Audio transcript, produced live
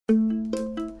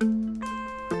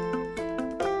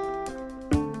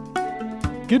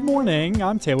Good morning,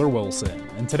 I'm Taylor Wilson,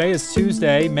 and today is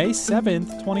Tuesday, May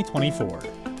 7th, 2024.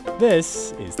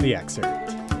 This is The Excerpt.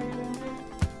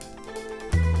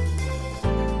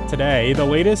 Today, the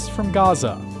latest from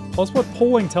Gaza, plus what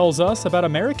polling tells us about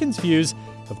Americans' views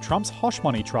of Trump's hush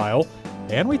money trial,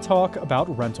 and we talk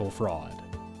about rental fraud.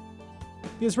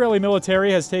 The Israeli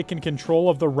military has taken control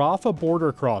of the Rafah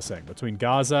border crossing between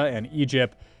Gaza and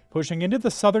Egypt, pushing into the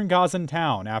southern Gazan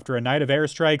town after a night of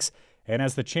airstrikes and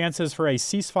as the chances for a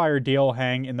ceasefire deal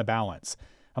hang in the balance.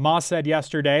 Hamas said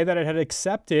yesterday that it had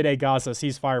accepted a Gaza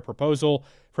ceasefire proposal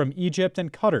from Egypt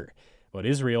and Qatar, but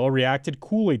Israel reacted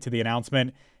coolly to the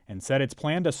announcement and said its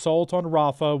planned assault on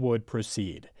Rafah would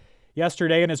proceed.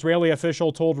 Yesterday, an Israeli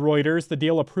official told Reuters the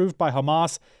deal approved by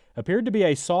Hamas appeared to be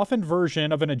a softened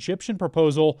version of an Egyptian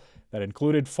proposal that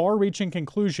included far-reaching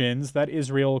conclusions that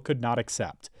Israel could not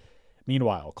accept.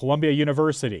 Meanwhile, Columbia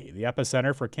University, the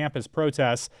epicenter for campus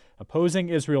protests opposing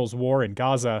Israel's war in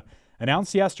Gaza,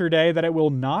 announced yesterday that it will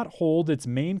not hold its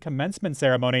main commencement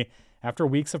ceremony after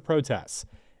weeks of protests.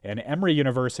 And Emory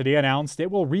University announced it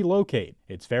will relocate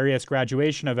its various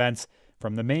graduation events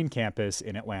from the main campus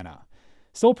in Atlanta.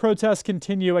 Still, protests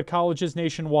continue at colleges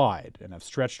nationwide and have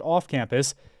stretched off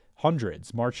campus.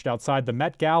 Hundreds marched outside the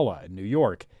Met Gala in New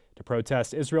York to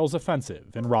protest Israel's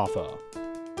offensive in Rafah.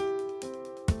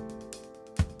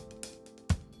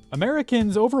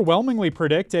 Americans overwhelmingly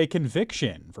predict a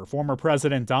conviction for former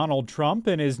President Donald Trump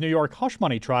in his New York hush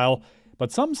money trial, but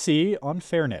some see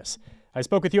unfairness. I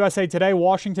spoke with USA Today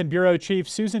Washington Bureau Chief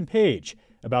Susan Page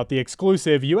about the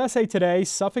exclusive USA Today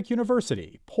Suffolk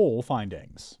University poll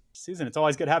findings. Susan, it's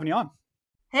always good having you on.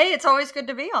 Hey, it's always good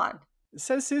to be on.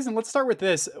 So, Susan, let's start with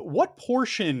this. What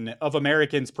portion of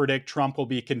Americans predict Trump will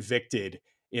be convicted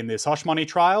in this hush money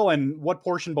trial, and what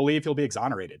portion believe he'll be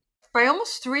exonerated? By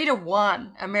almost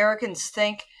 3-1, Americans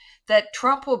think that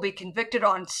Trump will be convicted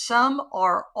on some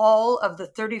or all of the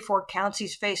 34 counts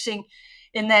he's facing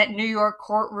in that New York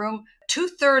courtroom.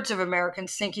 2/3 of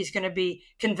Americans think he's going to be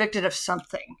convicted of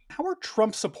something. How are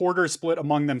Trump supporters split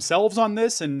among themselves on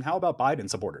this, and how about Biden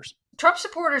supporters? Trump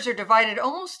supporters are divided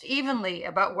almost evenly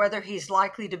about whether he's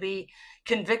likely to be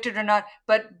convicted or not,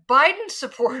 but Biden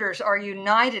supporters are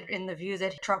united in the view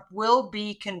that Trump will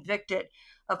be convicted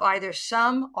of either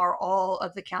some or all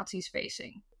of the counts he's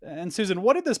facing. And Susan,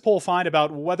 what did this poll find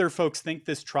about whether folks think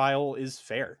this trial is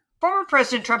fair? Former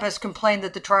President Trump has complained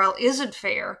that the trial isn't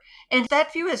fair, and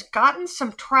that view has gotten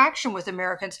some traction with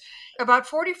Americans. About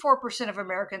 44% of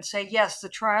Americans say, yes, the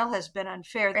trial has been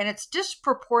unfair, and it's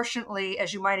disproportionately,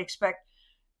 as you might expect,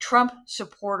 Trump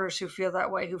supporters who feel that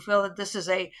way, who feel that this is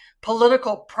a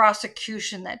political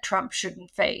prosecution that Trump shouldn't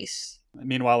face.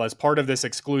 Meanwhile, as part of this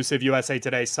exclusive USA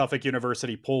Today Suffolk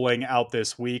University polling out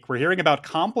this week, we're hearing about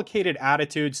complicated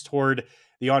attitudes toward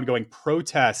the ongoing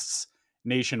protests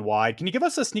nationwide. Can you give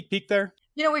us a sneak peek there?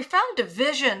 You know, we found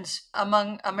divisions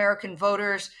among American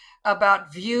voters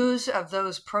about views of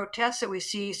those protests that we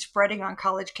see spreading on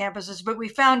college campuses, but we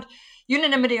found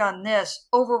unanimity on this.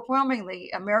 Overwhelmingly,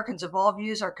 Americans of all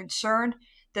views are concerned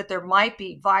that there might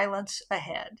be violence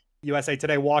ahead. USA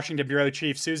Today Washington Bureau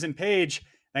Chief Susan Page,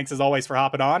 thanks as always for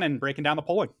hopping on and breaking down the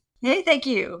polling. Hey, thank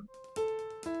you.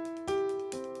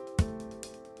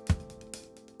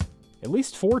 At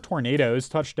least 4 tornadoes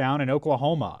touched down in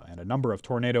Oklahoma, and a number of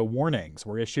tornado warnings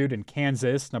were issued in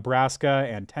Kansas, Nebraska,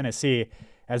 and Tennessee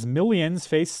as millions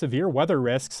faced severe weather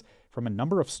risks from a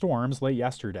number of storms late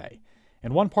yesterday.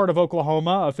 In one part of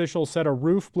Oklahoma, officials said a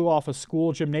roof blew off a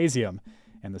school gymnasium,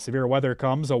 and the severe weather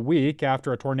comes a week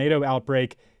after a tornado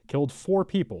outbreak killed 4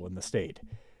 people in the state.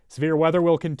 Severe weather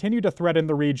will continue to threaten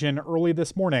the region early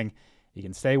this morning. You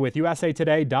can stay with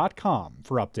usatoday.com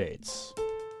for updates.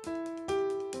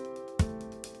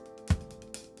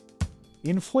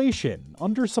 Inflation,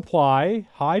 undersupply,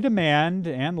 high demand,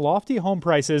 and lofty home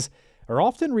prices are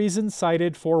often reasons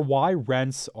cited for why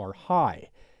rents are high.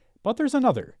 But there's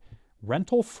another: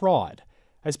 rental fraud.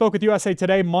 I spoke with USA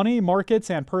Today money,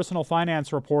 markets, and personal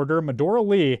finance reporter Medora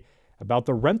Lee about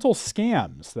the rental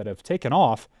scams that have taken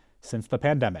off since the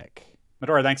pandemic.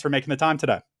 Medora, thanks for making the time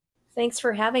today. Thanks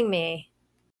for having me.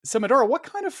 So, Medora, what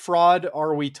kind of fraud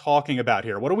are we talking about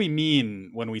here? What do we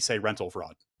mean when we say rental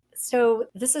fraud? So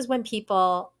this is when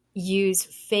people use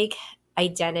fake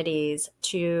identities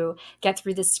to get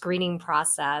through the screening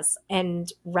process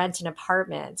and rent an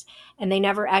apartment, and they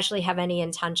never actually have any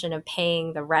intention of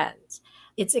paying the rent.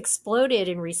 It's exploded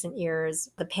in recent years.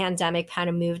 The pandemic kind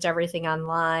of moved everything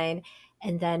online.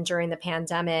 And then during the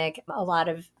pandemic, a lot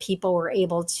of people were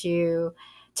able to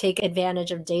take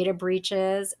advantage of data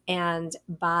breaches and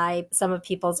buy some of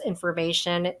people's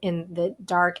information in the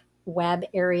dark web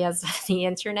areas of the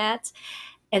internet.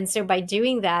 And so by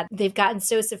doing that, they've gotten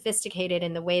so sophisticated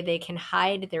in the way they can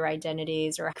hide their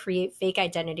identities or create fake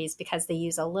identities because they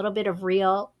use a little bit of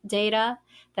real data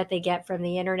that they get from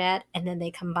the internet, and then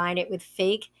they combine it with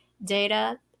fake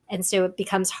data. And so it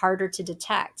becomes harder to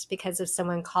detect, because if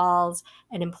someone calls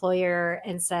an employer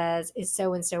and says, is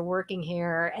so-and-so working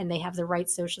here, and they have the right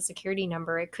social security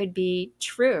number, it could be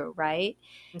true, right?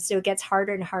 And so it gets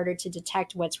harder and harder to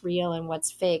detect what's real and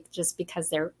what's fake just because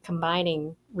they're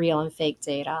combining real and fake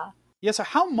data. Yeah, so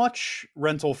how much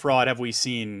rental fraud have we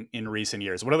seen in recent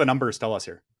years? What do the numbers tell us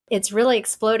here? It's really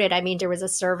exploded. I mean, there was a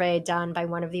survey done by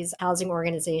one of these housing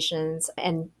organizations,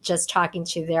 and just talking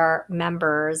to their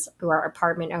members who are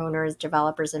apartment owners,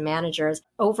 developers, and managers,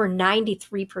 over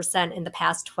 93% in the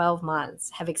past 12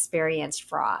 months have experienced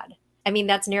fraud. I mean,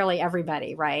 that's nearly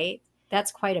everybody, right?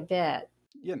 That's quite a bit.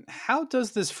 Yeah, how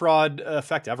does this fraud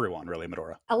affect everyone, really,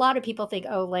 Medora? A lot of people think,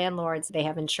 oh, landlords, they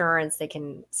have insurance, they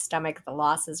can stomach the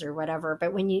losses or whatever.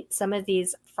 But when some of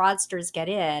these fraudsters get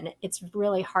in, it's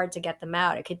really hard to get them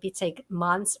out. It could take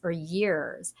months or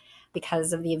years,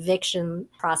 because of the eviction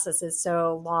process is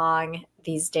so long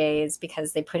these days,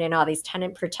 because they put in all these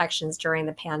tenant protections during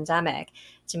the pandemic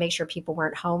to make sure people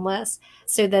weren't homeless.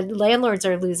 So the landlords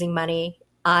are losing money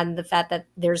on the fact that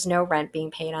there's no rent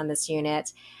being paid on this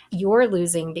unit. You're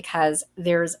losing because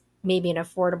there's maybe an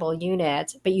affordable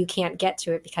unit, but you can't get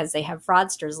to it because they have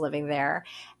fraudsters living there.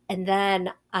 And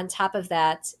then on top of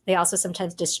that, they also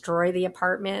sometimes destroy the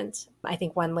apartment. I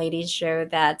think one lady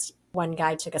showed that one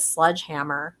guy took a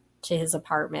sledgehammer to his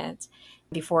apartment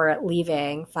before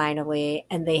leaving finally,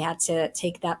 and they had to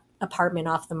take that apartment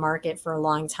off the market for a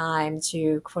long time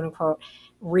to, quote unquote,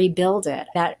 rebuild it.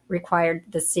 That required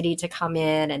the city to come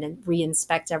in and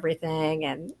re-inspect everything,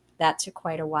 and that took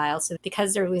quite a while. So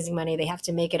because they're losing money, they have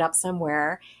to make it up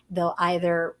somewhere. They'll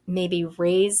either maybe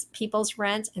raise people's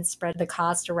rent and spread the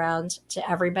cost around to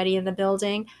everybody in the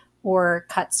building, or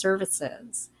cut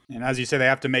services. And as you say, they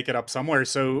have to make it up somewhere.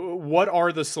 So what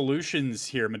are the solutions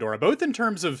here, Medora, both in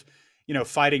terms of,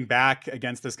 fighting back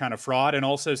against this kind of fraud, and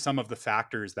also some of the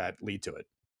factors that lead to it?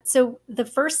 So the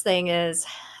first thing is,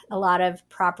 a lot of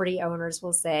property owners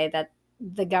will say that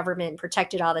the government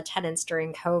protected all the tenants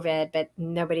during COVID, but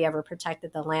nobody ever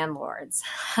protected the landlords.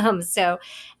 So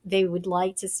they would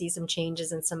like to see some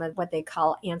changes in some of what they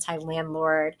call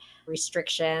anti-landlord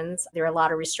restrictions. There are a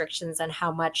lot of restrictions on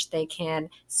how much they can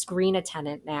screen a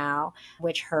tenant now,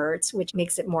 which hurts, which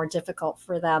makes it more difficult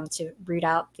for them to root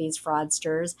out these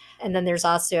fraudsters. And then there's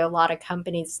also a lot of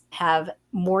companies have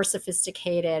more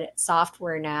sophisticated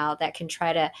software now that can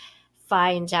try to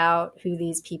find out who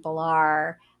these people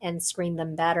are and screen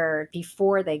them better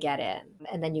before they get in,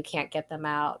 and then you can't get them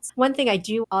out. One thing I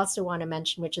do also want to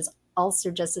mention, which is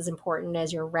also just as important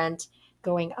as your rent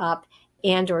going up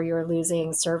and or you're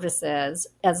losing services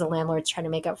as a landlord's trying to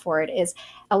make up for it, is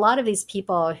a lot of these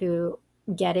people who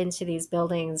get into these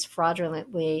buildings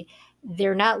fraudulently,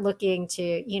 they're not looking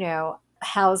to,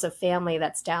 house a family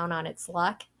that's down on its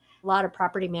luck. A lot of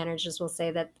property managers will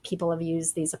say that people have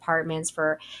used these apartments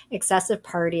for excessive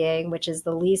partying, which is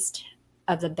the least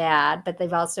of the bad, but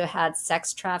they've also had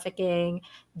sex trafficking,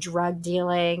 drug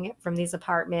dealing from these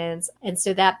apartments. And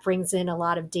so that brings in a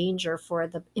lot of danger for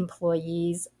the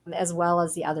employees as well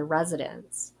as the other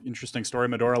residents. Interesting story.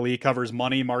 Medora Lee covers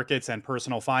money, markets, and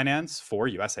personal finance for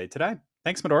USA Today.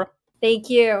 Thanks, Medora.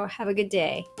 Thank you. Have a good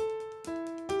day.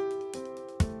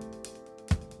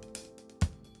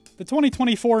 The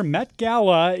 2024 Met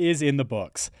Gala is in the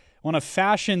books. One of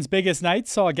fashion's biggest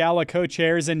nights saw gala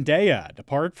co-chair Zendaya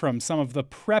depart from some of the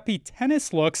preppy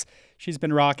tennis looks she's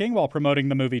been rocking while promoting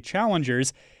the movie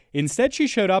Challengers. Instead, she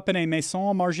showed up in a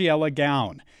Maison Margiela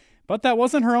gown. But that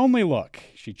wasn't her only look.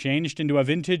 She changed into a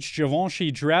vintage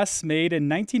Givenchy dress made in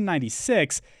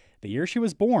 1996, the year she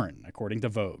was born, according to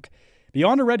Vogue.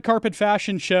 Beyond a red carpet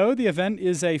fashion show, the event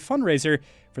is a fundraiser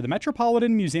for the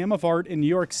Metropolitan Museum of Art in New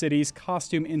York City's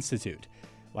Costume Institute.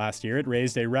 Last year, it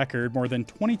raised a record more than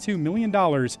 $22 million,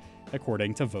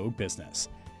 according to Vogue Business.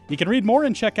 You can read more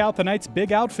and check out the night's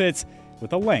big outfits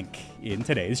with a link in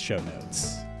today's show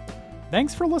notes.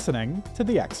 Thanks for listening to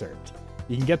The Excerpt.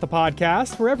 You can get the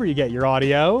podcast wherever you get your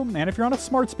audio, and if you're on a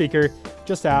smart speaker,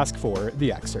 just ask for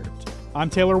The Excerpt. I'm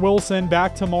Taylor Wilson,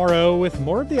 back tomorrow with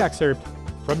more of The Excerpt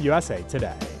from USA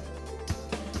Today.